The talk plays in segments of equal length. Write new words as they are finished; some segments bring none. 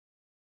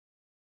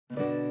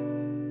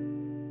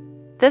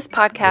This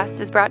podcast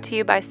is brought to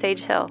you by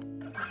Sage Hill,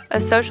 a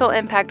social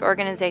impact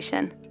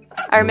organization.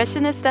 Our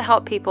mission is to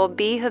help people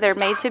be who they're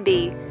made to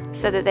be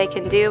so that they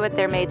can do what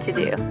they're made to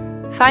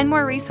do. Find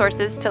more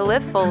resources to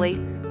live fully,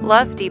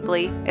 love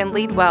deeply, and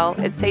lead well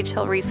at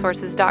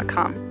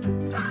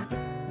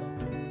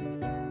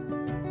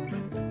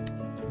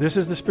sagehillresources.com. This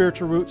is the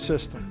spiritual root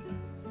system.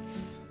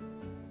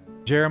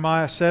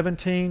 Jeremiah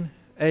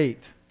 17:8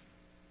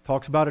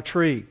 talks about a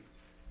tree.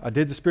 I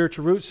did the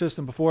spiritual root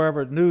system before I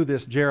ever knew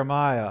this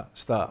Jeremiah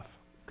stuff.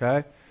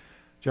 Okay?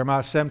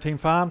 Jeremiah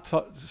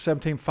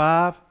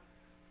 17:5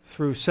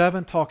 through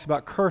 7 talks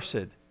about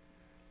cursed,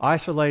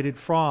 isolated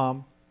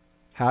from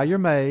how you're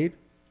made,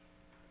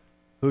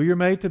 who you're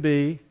made to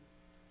be,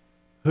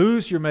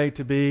 whose you're made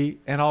to be,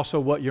 and also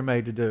what you're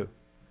made to do.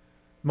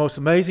 The most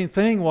amazing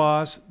thing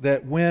was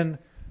that when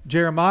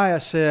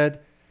Jeremiah said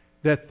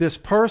that this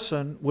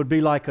person would be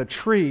like a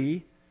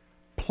tree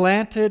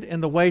planted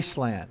in the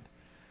wasteland.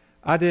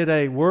 I did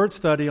a word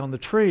study on the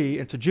tree.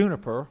 It's a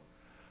juniper,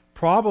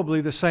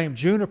 probably the same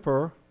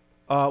juniper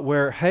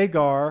where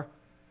Hagar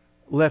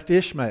left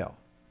Ishmael.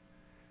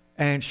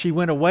 And she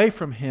went away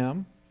from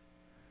him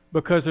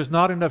because there's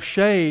not enough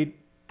shade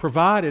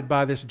provided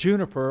by this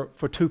juniper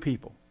for two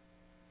people.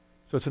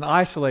 So it's an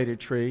isolated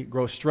tree,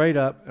 grows straight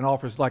up and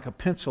offers like a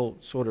pencil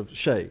sort of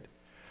shade.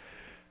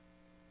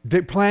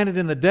 Planted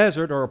in the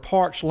desert or a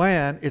parched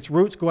land, its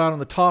roots go out on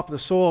the top of the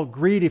soil,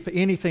 greedy for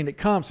anything that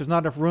comes. There's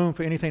not enough room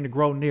for anything to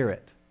grow near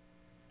it.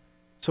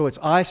 So it's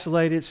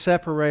isolated,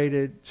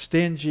 separated,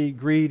 stingy,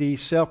 greedy,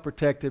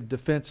 self-protective,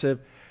 defensive,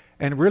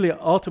 and really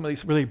ultimately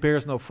it really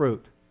bears no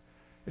fruit.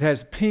 It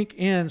has pink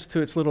ends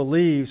to its little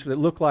leaves that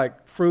look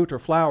like fruit or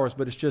flowers,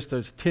 but it's just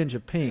a tinge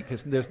of pink.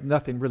 There's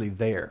nothing really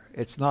there.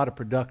 It's not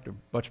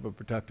much of a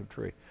productive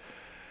tree.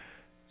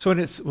 So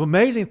the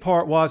amazing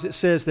part was it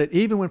says that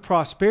even when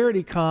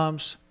prosperity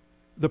comes,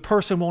 the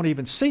person won't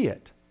even see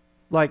it.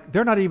 Like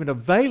they're not even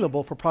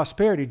available for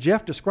prosperity.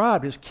 Jeff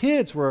described his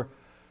kids were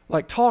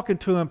like talking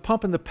to him,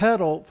 pumping the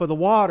pedal for the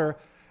water,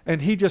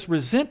 and he just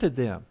resented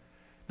them.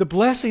 The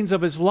blessings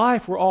of his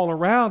life were all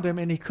around him,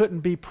 and he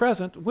couldn't be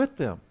present with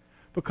them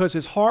because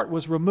his heart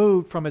was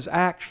removed from his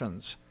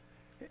actions.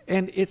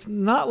 And it's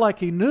not like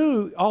he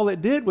knew. All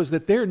it did was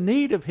that their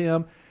need of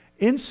him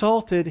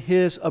insulted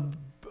his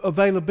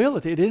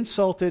availability. It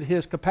insulted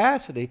his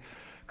capacity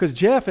because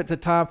Jeff at the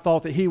time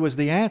thought that he was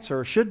the answer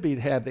or should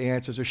have the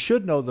answers or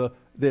should know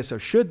this or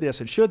should this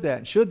and should that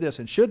and should this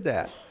and should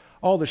that.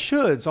 All the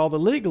shoulds, all the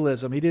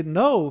legalism. He didn't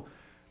know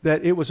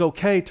that it was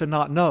okay to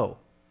not know.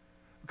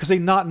 Because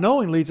not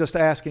knowing leads us to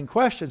asking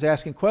questions.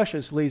 Asking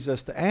questions leads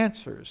us to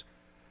answers.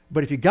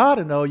 But if you got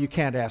to know, you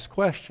can't ask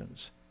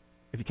questions.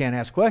 If you can't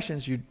ask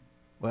questions, you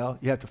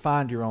have to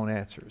find your own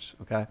answers,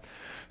 okay?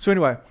 So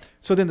anyway,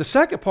 so then the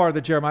second part of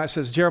the Jeremiah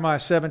says, Jeremiah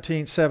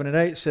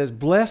 17:7-8 says,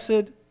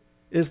 blessed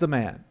is the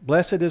man,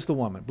 blessed is the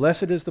woman,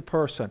 blessed is the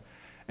person.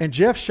 And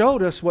Jeff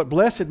showed us what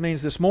blessed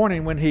means this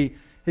morning when he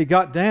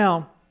got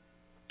down,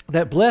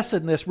 that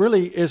blessedness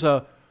really is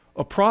a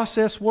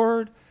process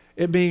word.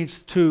 It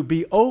means to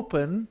be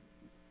open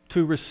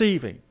to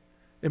receiving.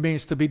 It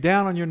means to be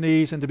down on your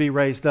knees and to be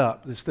raised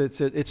up.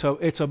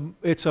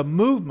 It's a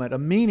movement, a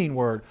meaning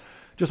word.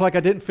 Just like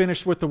I didn't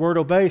finish with the word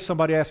obey,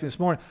 somebody asked me this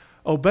morning.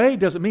 Obey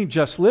doesn't mean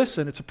just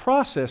listen. It's a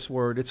process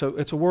word. It's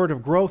a word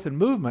of growth and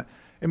movement.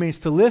 It means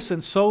to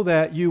listen so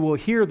that you will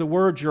hear the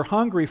words you're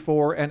hungry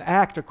for and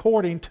act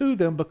according to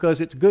them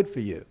because it's good for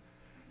you.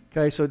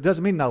 Okay, so it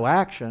doesn't mean no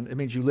action. It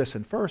means you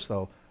listen first,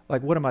 though.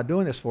 Like, what am I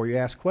doing this for? You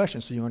ask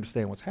questions so you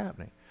understand what's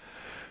happening.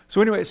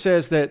 So anyway, it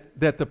says that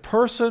the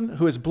person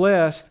who is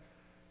blessed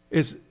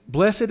is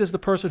the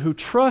person who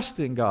trusts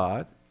in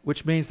God,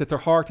 which means that their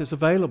heart is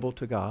available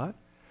to God,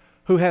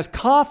 who has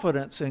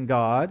confidence in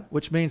God,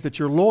 which means that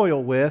you're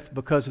loyal with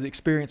because of the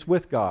experience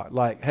with God.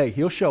 Like, hey,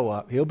 he'll show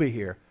up. He'll be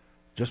here.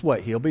 Just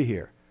wait. He'll be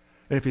here.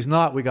 And if he's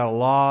not, we got a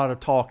lot of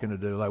talking to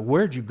do. Like,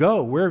 where'd you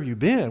go? Where have you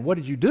been? What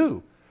did you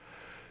do?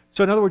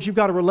 So in other words, you've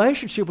got a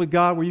relationship with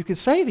God where you can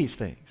say these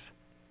things.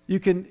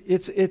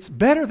 It's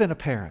better than a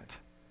parent.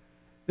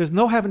 There's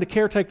no having to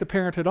caretake the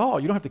parent at all.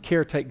 You don't have to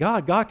caretake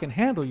God. God can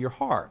handle your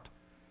heart.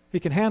 He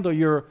can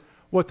handle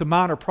what the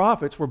minor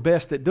prophets were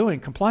best at doing,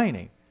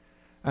 complaining.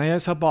 I mean,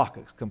 that's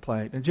Habakkuk's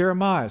complaint and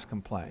Jeremiah's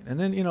complaint. And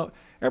then,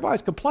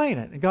 everybody's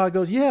complaining. And God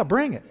goes, yeah,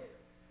 bring it.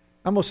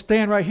 I'm going to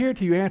stand right here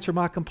till you answer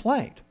my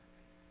complaint.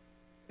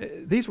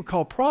 These were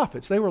called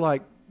prophets. They were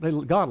like,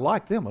 God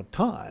liked them a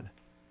ton.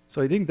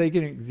 So they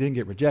didn't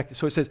get rejected.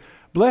 So it says,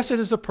 blessed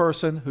is the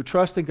person who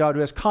trusts in God,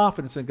 who has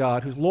confidence in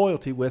God, whose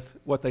loyalty with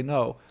what they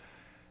know.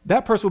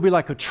 That person will be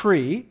like a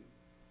tree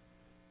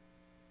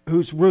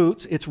whose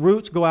its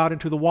roots go out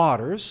into the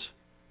waters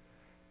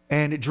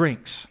and it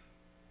drinks.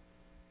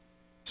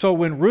 So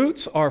when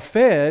roots are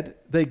fed,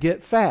 they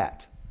get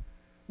fat.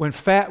 When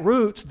fat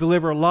roots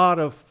deliver a lot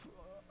of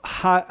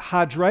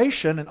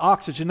hydration and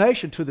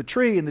oxygenation to the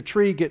tree, and the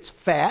tree gets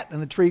fat,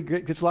 and the tree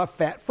gets a lot of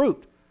fat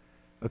fruit.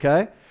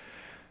 Okay?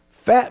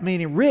 Fat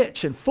meaning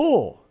rich and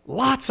full,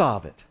 lots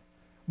of it,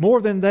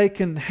 more than they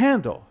can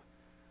handle.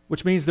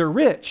 which means they're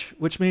rich,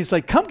 which means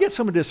like, come get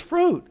some of this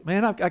fruit.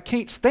 Man, I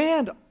can't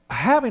stand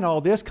having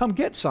all this. Come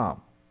get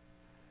some.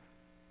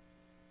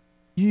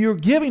 You're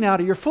giving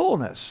out of your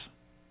fullness.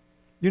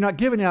 You're not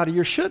giving out of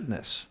your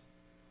shouldness.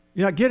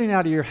 You're not getting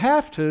out of your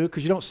have to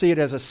because you don't see it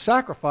as a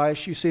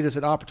sacrifice. You see it as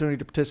an opportunity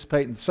to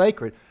participate in the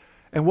sacred.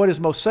 And what is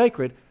most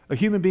sacred? A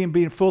human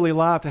being fully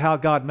alive to how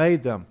God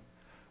made them,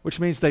 which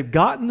means they've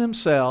gotten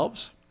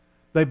themselves,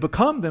 they've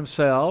become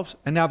themselves,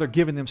 and now they're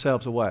giving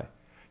themselves away.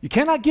 You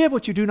cannot give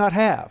what you do not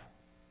have.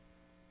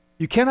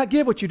 You cannot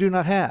give what you do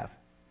not have.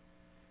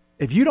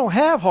 If you don't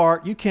have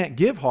heart, you can't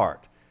give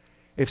heart.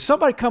 If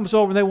somebody comes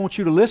over and they want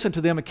you to listen to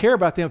them and care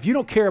about them, if you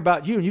don't care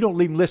about you and you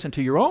don't even listen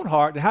to your own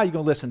heart, then how are you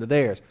going to listen to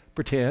theirs?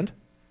 Pretend,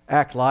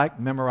 act like,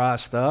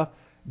 memorize stuff,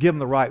 give them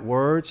the right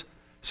words,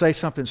 say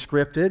something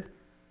scripted.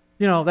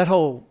 You know, that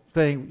whole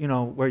thing, you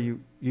know, where you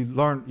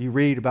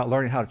read about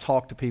learning how to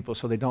talk to people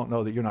so they don't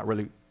know that you're not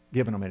really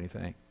giving them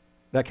anything.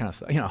 That kind of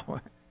stuff, you know,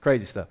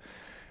 crazy stuff.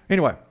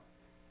 Anyway,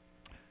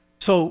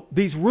 so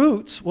these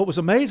roots, what was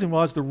amazing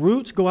was the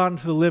roots go out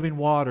into the living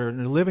water,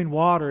 and the living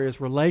water is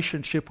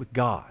relationship with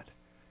God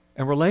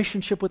and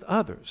relationship with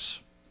others,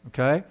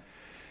 okay?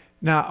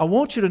 Now, I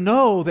want you to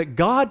know that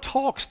God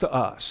talks to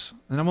us,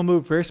 and I'm going to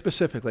move very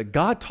specifically.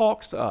 God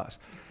talks to us.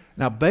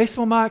 Now, based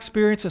on my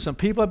experience and some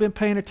people I've been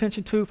paying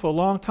attention to for a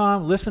long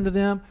time, listen to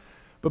them,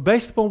 but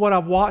based upon what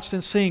I've watched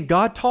and seen,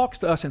 God talks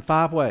to us in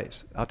 5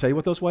 ways. I'll tell you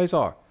what those ways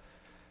are,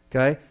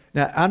 okay?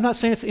 Now, I'm not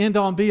saying it's the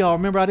end-all and be-all.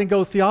 Remember, I didn't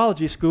go to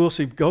theology school,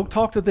 so go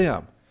talk to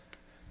them.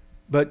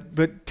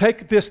 But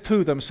take this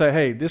to them and say,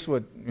 hey, this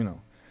would, you know.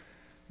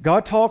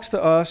 God talks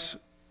to us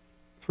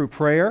through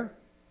prayer,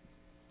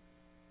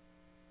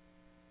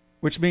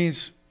 which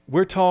means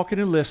we're talking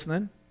and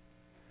listening.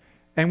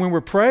 And when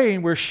we're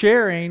praying, we're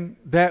sharing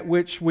that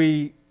which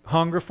we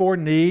hunger for,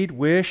 need,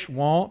 wish,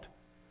 want,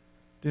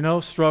 you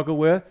know, struggle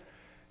with.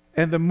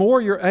 And the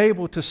more you're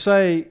able to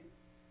say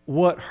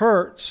what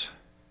hurts,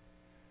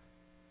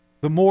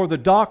 the more the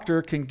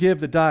doctor can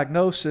give the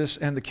diagnosis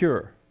and the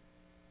cure.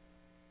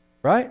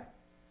 Right?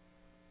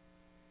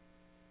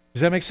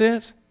 Does that make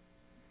sense?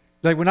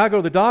 Like when I go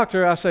to the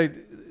doctor, I say,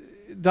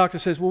 doctor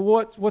says,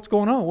 well, what's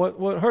going on?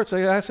 What hurts?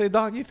 I say,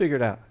 doc, you figure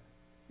it out.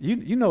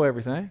 You know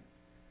everything.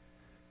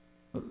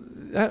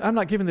 I'm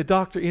not giving the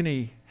doctor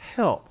any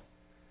help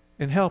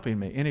in helping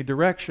me, any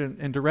direction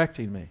in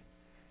directing me,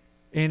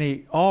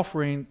 any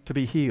offering to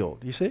be healed.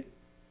 You see?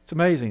 It's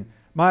amazing.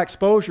 My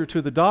exposure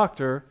to the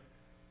doctor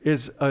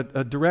is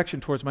a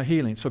direction towards my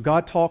healing. So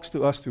God talks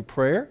to us through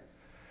prayer.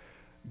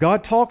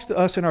 God talks to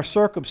us in our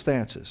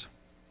circumstances.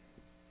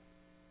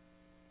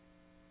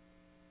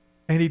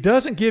 And He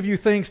doesn't give you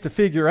things to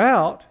figure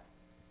out.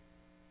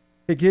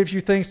 He gives you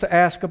things to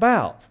ask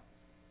about.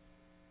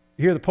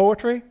 You hear the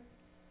poetry?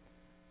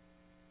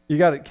 You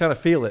got to kind of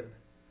feel it.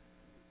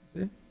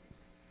 See?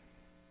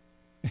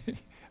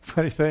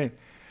 Funny thing.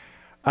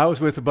 I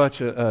was with a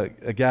bunch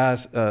of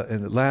guys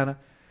in Atlanta.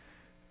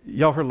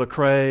 Y'all heard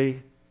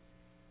Lecrae?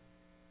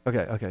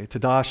 Okay.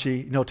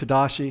 Tadashi. You know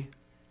Tadashi?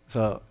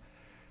 So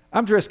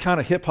I'm dressed kind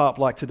of hip-hop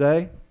like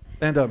today.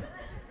 And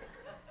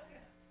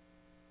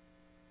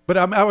but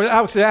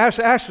I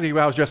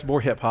was dressed more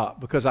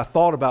hip-hop because I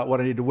thought about what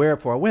I needed to wear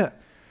before I went.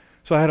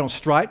 So I had on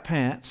striped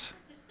pants,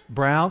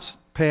 brown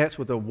pants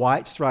with a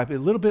white stripe, a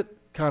little bit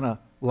kind of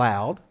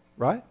loud,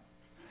 right?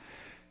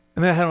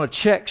 And then I had on a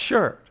check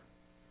shirt.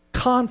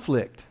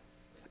 Conflict.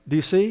 Do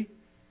you see?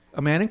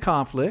 A man in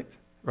conflict,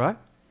 right?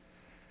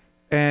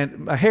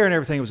 And my hair and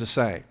everything was the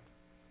same.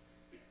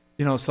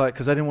 You know, it's like,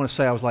 because I didn't want to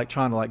say I was like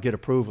trying to like get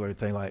approval or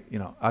anything, like, you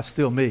know, I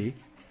still me.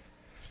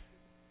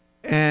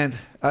 And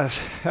I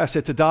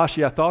said,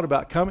 Tadashi, I thought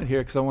about coming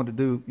here because I wanted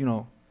to do, you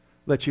know,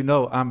 let you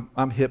know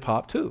I'm hip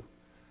hop too.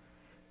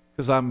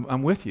 Because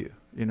I'm with you,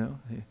 you know.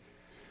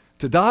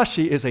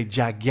 Tadashi is a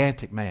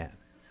gigantic man.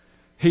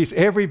 He's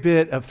every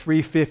bit of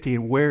 350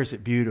 and wears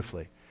it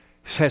beautifully.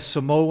 He has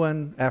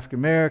Samoan, African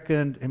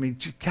American. I mean,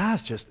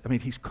 guys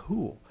he's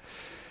cool.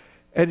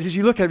 And as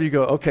you look at him, you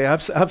go, okay,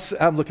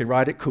 I'm looking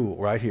right at cool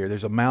right here.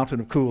 There's a mountain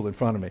of cool in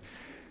front of me.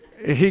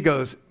 And he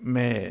goes,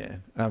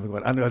 man, I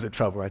knew I was in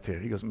trouble right there.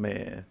 He goes,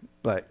 man,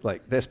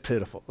 like that's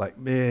pitiful. Like,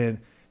 man,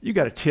 you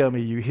got to tell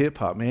me you hip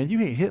hop, man. You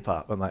ain't hip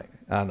hop. I'm like,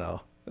 I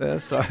know.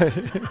 That's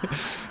sorry.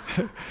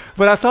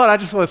 But I thought I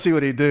just want to see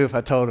what he'd do if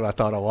I told him I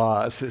thought I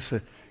was.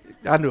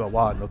 I knew I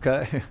wasn't,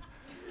 okay?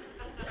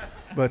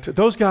 But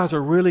those guys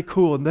are really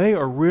cool, and they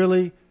are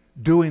really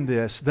doing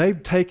this.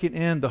 They've taken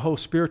in the whole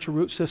spiritual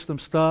root system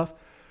stuff.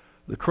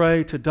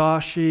 Lecrae,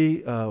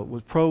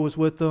 Tadashi, Pro was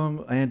with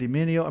them, Andy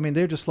Mineo. I mean,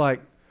 they're just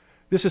like,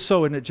 this is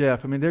so, isn't it,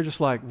 Jeff? I mean, they're just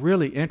like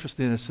really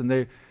interested in this,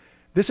 and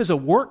this is a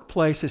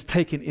workplace that's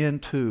taken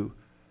into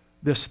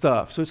this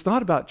stuff. So it's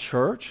not about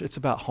church, it's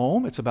about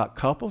home, it's about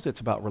couples,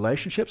 it's about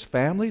relationships,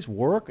 families,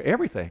 work,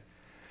 everything.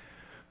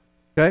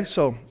 Okay,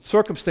 so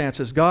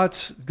circumstances. God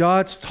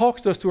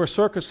talks to us through our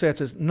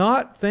circumstances,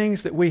 not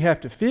things that we have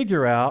to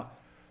figure out,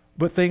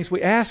 but things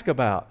we ask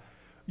about.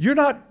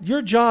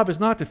 Your job is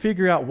not to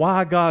figure out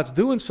why God's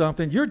doing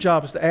something. Your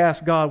job is to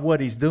ask God what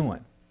He's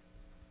doing.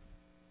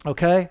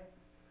 Okay?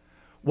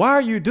 Why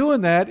are you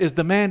doing that is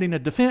demanding a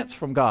defense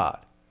from God.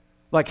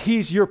 Like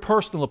he's your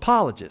personal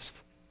apologist.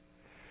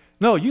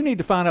 No, you need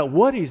to find out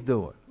what he's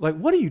doing. Like,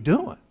 what are you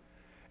doing?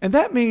 And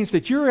that means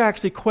that you're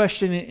actually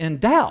questioning in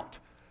doubt.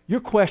 You're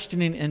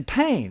questioning in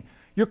pain.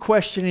 You're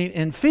questioning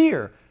in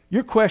fear.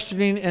 You're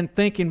questioning and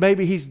thinking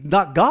maybe he's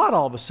not God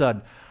all of a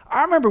sudden.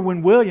 I remember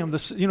when William, the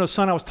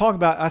son I was talking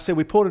about, I said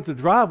we pulled into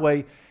the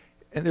driveway,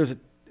 and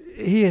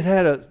he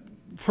had a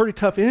pretty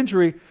tough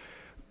injury.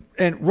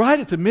 And right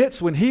at the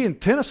midst when he and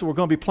Tennyson were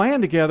going to be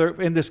playing together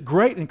in this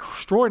great,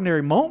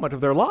 extraordinary moment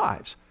of their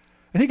lives,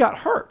 and he got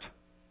hurt.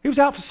 He was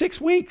out for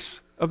 6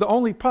 weeks of the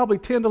only probably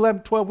 10 to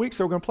 11, 12 weeks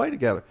they were going to play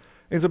together.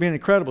 It ends up being an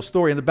incredible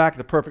story in the back of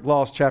The Perfect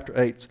Loss, chapter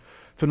 8.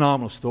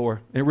 Phenomenal story.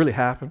 It really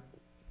happened.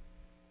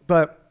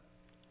 But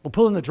we'll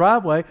pull in the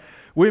driveway.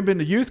 We've been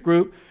to youth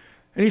group,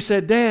 and he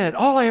said, Dad,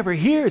 all I ever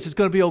hear is it's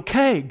going to be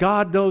okay.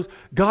 God knows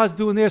God's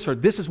doing this, or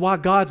this is why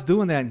God's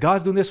doing that, and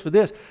God's doing this for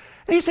this.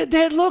 And he said,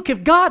 Dad, look,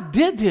 if God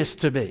did this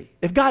to me,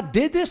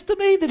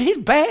 then he's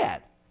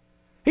bad.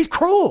 He's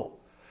cruel.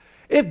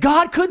 If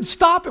God couldn't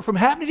stop it from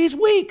happening, he's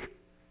weak.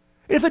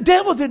 If the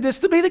devil did this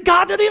to me, then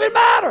God doesn't even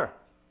matter.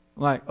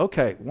 I'm like,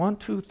 okay, 1,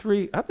 2,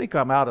 3, I think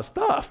I'm out of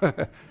stuff.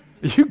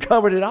 You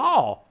covered it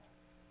all.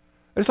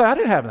 It's like, I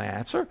didn't have an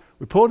answer.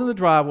 We pulled in the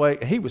driveway,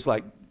 and he was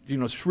like,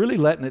 just really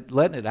letting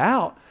it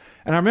out.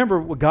 And I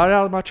remember we got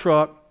out of my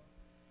truck,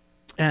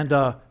 and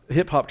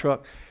hip-hop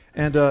truck,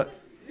 and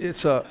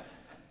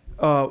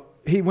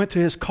he went to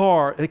his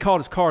car. They called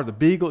his car the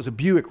Beagle. It was a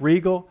Buick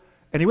Regal,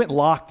 and he went and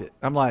locked it.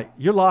 I'm like,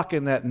 you're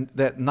locking that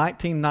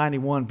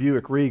 1991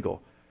 Buick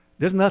Regal.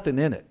 There's nothing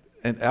in it,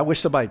 and I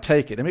wish somebody would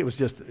take it. I mean, it was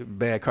just a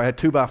bad car. I had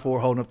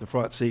 2x4 holding up the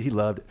front seat. He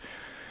loved it.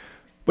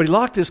 But he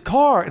locked his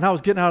car, and I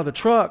was getting out of the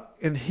truck,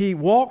 and he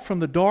walked from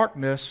the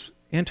darkness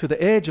into the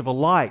edge of a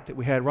light that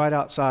we had right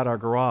outside our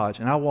garage,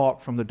 and I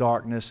walked from the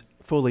darkness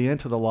fully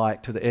into the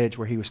light to the edge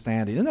where he was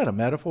standing. Isn't that a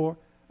metaphor?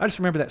 I just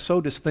remember that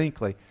so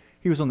distinctly.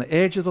 He was on the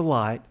edge of the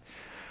light.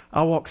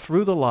 I walked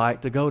through the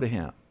light to go to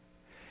him.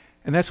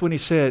 And that's when he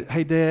said,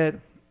 hey,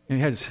 Dad, and he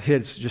had his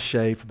head just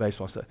shaved for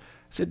baseball stuff.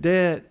 I said,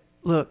 Dad,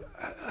 look,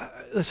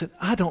 listen,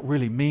 I don't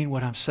really mean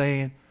what I'm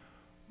saying,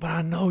 but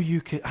I know you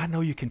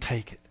can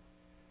take it.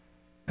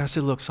 And I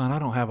said, look, son, I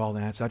don't have all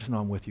the answers. I just know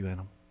I'm with you in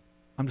them.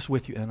 I'm just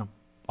with you in them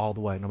all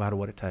the way, no matter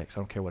what it takes. I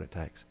don't care what it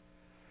takes.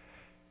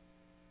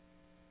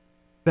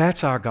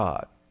 That's our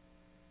God.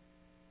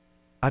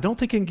 I don't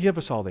think he can give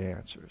us all the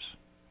answers,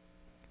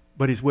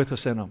 but he's with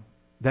us in them.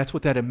 That's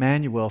what that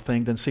Emmanuel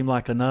thing doesn't seem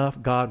like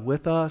enough. God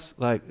with us,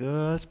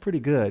 that's pretty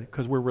good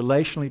because we're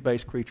relationally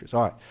based creatures.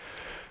 All right.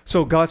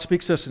 So God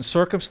speaks to us in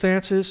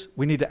circumstances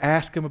we need to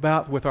ask him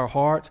about with our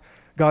hearts.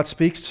 God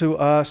speaks to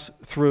us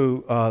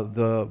through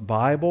the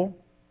Bible,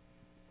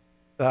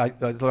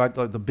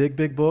 the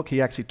big book. He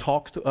actually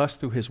talks to us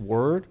through his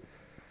word.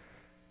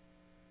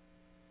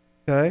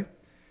 Okay?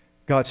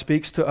 God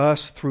speaks to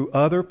us through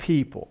other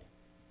people.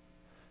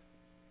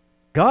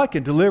 God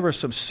can deliver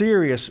some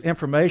serious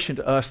information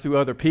to us through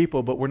other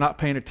people, but we're not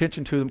paying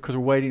attention to them because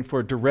we're waiting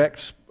for a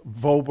direct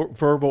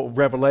verbal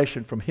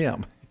revelation from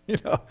him.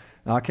 Now,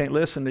 I can't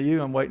listen to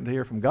you. I'm waiting to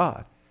hear from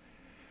God.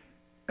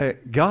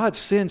 God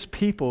sends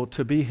people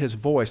to be his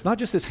voice, not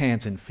just his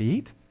hands and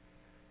feet,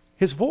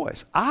 his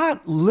voice. God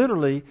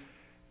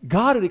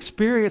had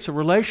experienced a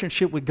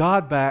relationship with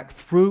God back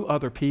through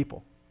other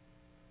people.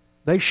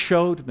 They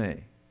showed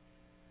me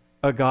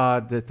a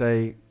God that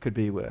they could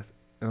be with.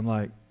 And I'm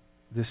like,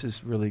 this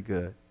is really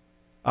good.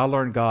 I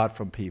learned God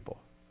from people.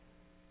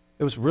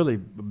 It was really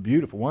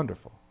beautiful,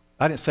 wonderful.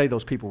 I didn't say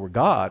those people were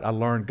God. I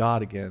learned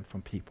God again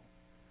from people.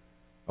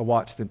 I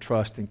watched them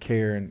trust and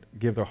care and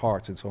give their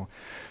hearts and so on.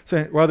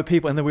 So other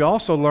people. And then we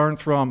also learned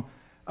from,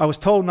 I was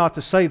told not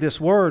to say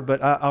this word,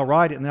 but I'll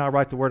write it and then I'll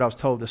write the word I was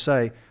told to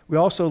say. We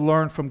also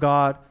learned from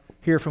God,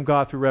 hear from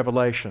God through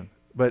revelation.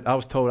 But I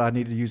was told I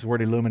needed to use the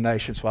word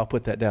illumination, so I'll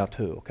put that down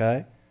too,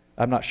 okay?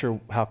 I'm not sure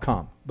how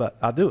come, but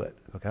I'll do it,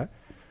 okay?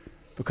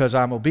 Because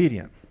I'm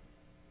obedient.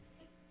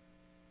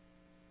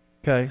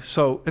 Okay,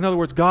 so in other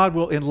words, God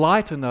will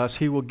enlighten us.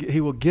 He will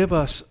give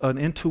us an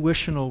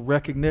intuitional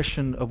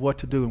recognition of what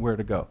to do and where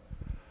to go.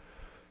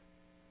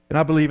 And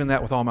I believe in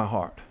that with all my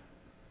heart.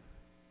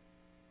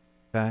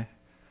 Okay?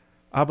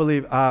 I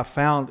believe I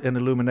found an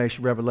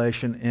illumination,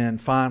 revelation,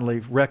 and finally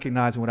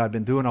recognizing what I've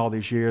been doing all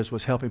these years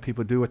was helping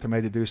people do what they're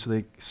made to do so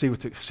they see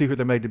who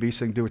they're made to be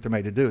so they can do what they're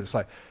made to do. It's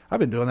like, I've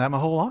been doing that my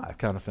whole life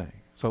kind of thing.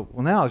 So,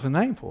 well, now there's a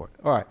name for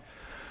it. All right.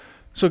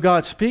 So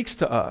God speaks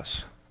to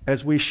us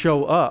as we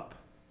show up.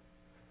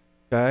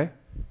 Okay?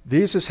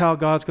 This is how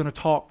God's going to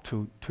talk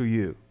to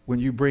you when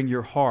you bring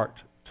your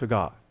heart to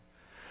God.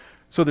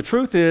 So the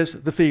truth is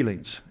the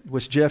feelings,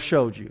 which Jeff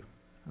showed you.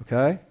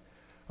 Okay?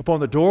 Upon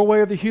the doorway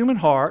of the human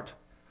heart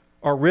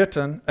are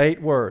written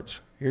 8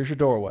 words. Here's your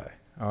doorway.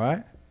 All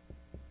right?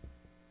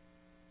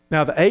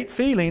 Now the 8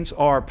 feelings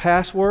are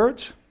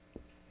passwords.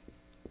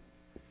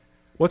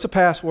 What's a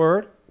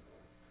password?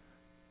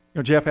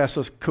 Jeff asks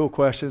those cool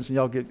questions and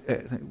y'all get,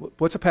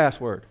 what's a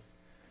password?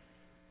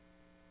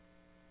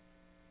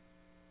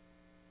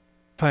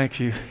 Thank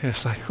you.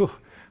 It's like,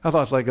 I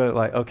thought it was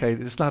like, okay,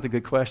 it's not a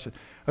good question.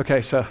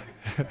 Okay, so,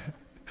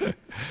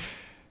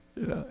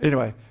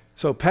 anyway,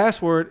 so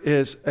password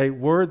is a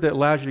word that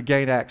allows you to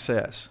gain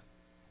access.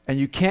 And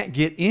you can't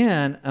get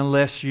in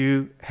unless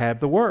you have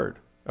the word,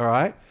 all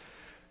right?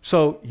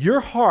 So your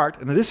heart,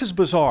 and this is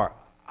bizarre.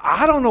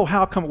 I don't know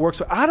how come it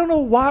works. I don't know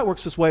why it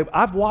works this way. But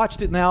I've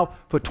watched it now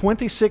for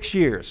 26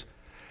 years.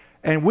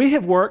 And we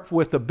have worked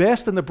with the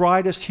best and the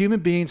brightest human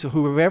beings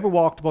who have ever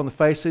walked upon the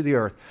face of the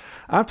earth.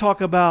 I'm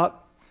talking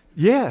about,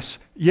 yes,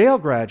 Yale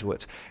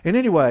graduates. And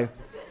anyway,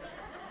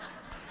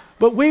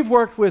 but we've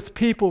worked with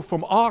people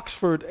from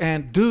Oxford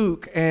and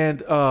Duke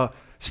and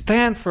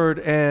Stanford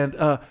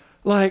and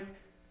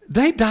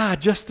they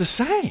died just the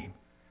same,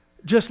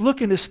 just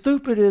looking as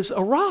stupid as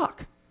a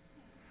rock,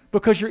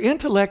 because your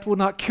intellect will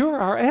not cure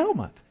our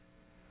ailment,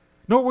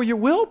 nor will your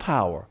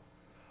willpower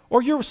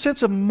or your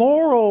sense of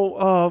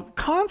moral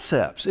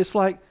concepts. It's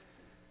like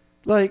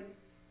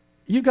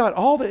you got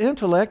all the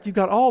intellect, you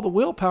got all the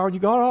willpower, you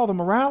got all the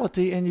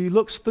morality, and you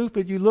look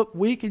stupid, you look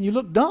weak, and you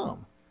look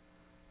dumb.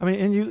 I mean,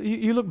 and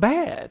you look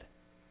bad.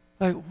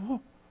 Like,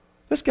 whoa,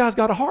 this guy's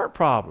got a heart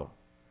problem.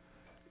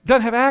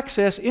 Doesn't have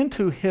access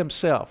into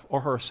himself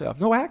or herself.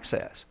 No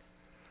access.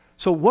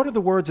 So what are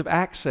the words of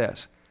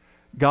access?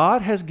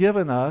 God has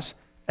given us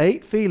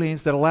 8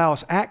 feelings that allow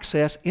us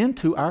access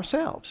into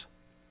ourselves.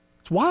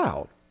 It's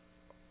wild.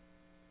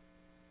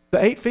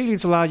 The 8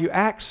 feelings allow you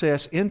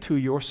access into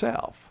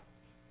yourself.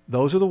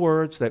 Those are the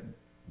words that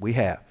we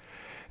have.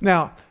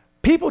 Now,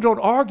 people don't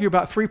argue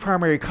about 3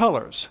 primary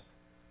colors.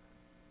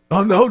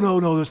 Oh,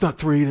 no, there's not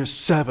 3, there's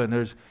 7.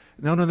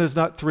 There's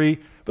not 3.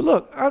 But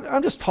look,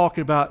 I'm just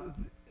talking about,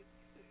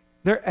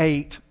 they're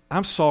 8.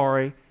 I'm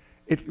sorry.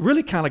 It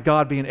really kind of,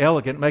 God being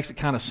elegant, makes it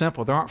kind of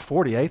simple. There aren't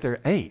 48, there are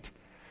 8.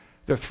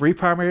 There are 3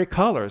 primary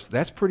colors.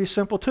 That's pretty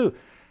simple too.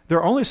 There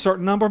are only a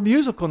certain number of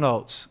musical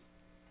notes.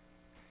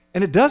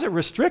 And it doesn't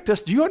restrict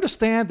us. Do you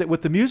understand that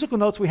with the musical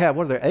notes we have,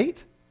 what are there,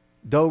 8?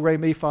 Do, re,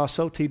 mi, fa,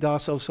 so, ti, da,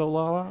 so,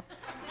 la, la.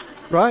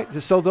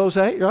 Right? So those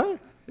 8, right?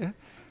 Yeah.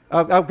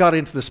 I've got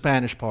into the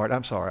Spanish part.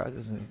 I'm sorry.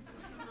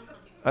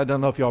 I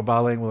don't know if y'all are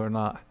bilingual or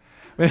not.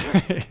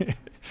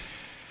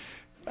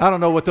 I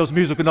don't know what those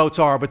musical notes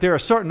are, but there are a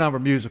certain number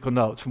of musical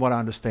notes from what I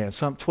understand.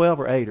 Some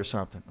 12 or 8 or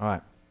something. All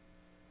right.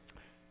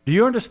 Do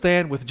you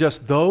understand with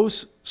just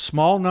those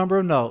small number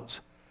of notes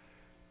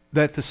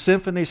that the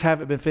symphonies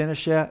haven't been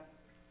finished yet?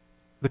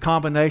 The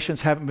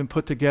combinations haven't been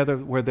put together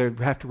where they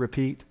have to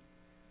repeat?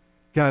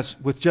 Guys,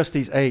 with just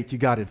these 8, you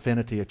got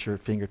infinity at your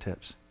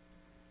fingertips.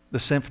 The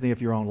symphony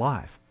of your own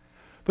life.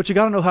 But you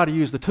got to know how to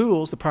use the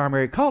tools, the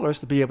primary colors,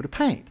 to be able to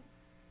paint.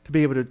 To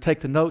be able to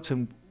take the notes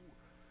and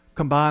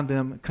combine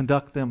them,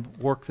 conduct them,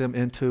 work them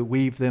into,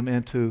 weave them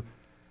into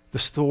the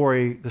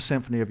story, the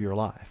symphony of your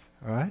life.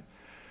 All right?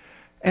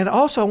 And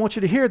also I want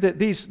you to hear that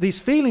these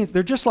feelings,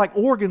 they're just like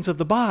organs of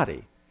the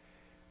body.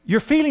 Your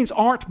feelings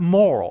aren't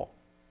moral.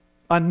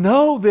 I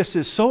know this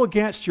is so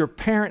against your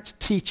parents'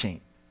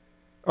 teaching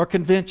or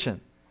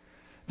convention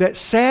that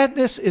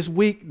sadness is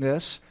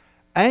weakness,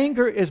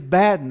 anger is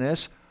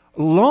badness,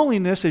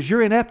 loneliness is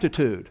your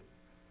ineptitude.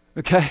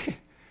 Okay?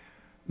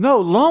 No,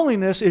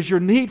 loneliness is your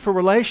need for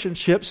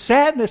relationships.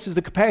 Sadness is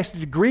the capacity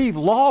to grieve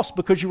loss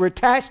because you were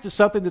attached to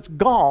something that's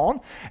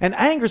gone. And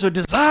anger is a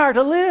desire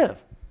to live.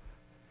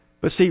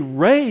 But see,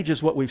 rage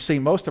is what we've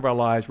seen most of our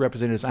lives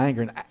represented as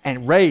anger.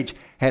 And rage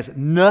has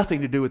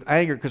nothing to do with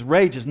anger, because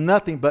rage is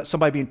nothing but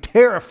somebody being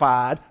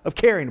terrified of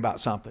caring about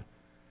something.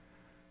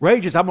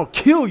 Rage is, I'm going to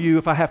kill you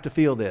if I have to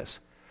feel this.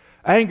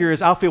 Anger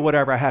is, I'll feel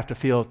whatever I have to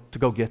feel to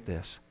go get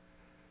this.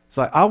 It's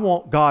like, I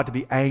want God to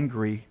be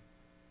angry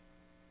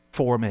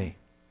for me.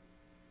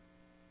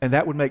 And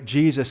that would make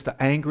Jesus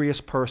the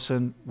angriest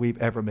person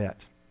we've ever met.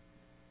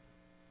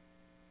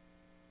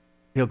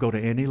 He'll go to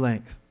any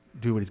length,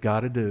 do what he's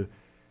got to do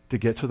to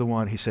get to the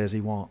one he says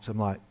he wants. I'm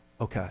like,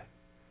 okay.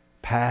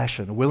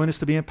 Passion, a willingness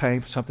to be in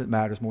pain for something that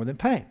matters more than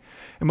pain.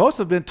 And most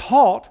have been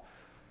taught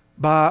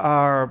by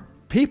our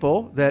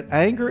people that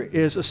anger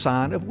is a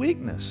sign of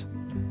weakness,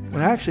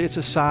 when actually it's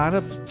a sign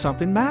of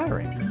something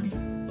mattering.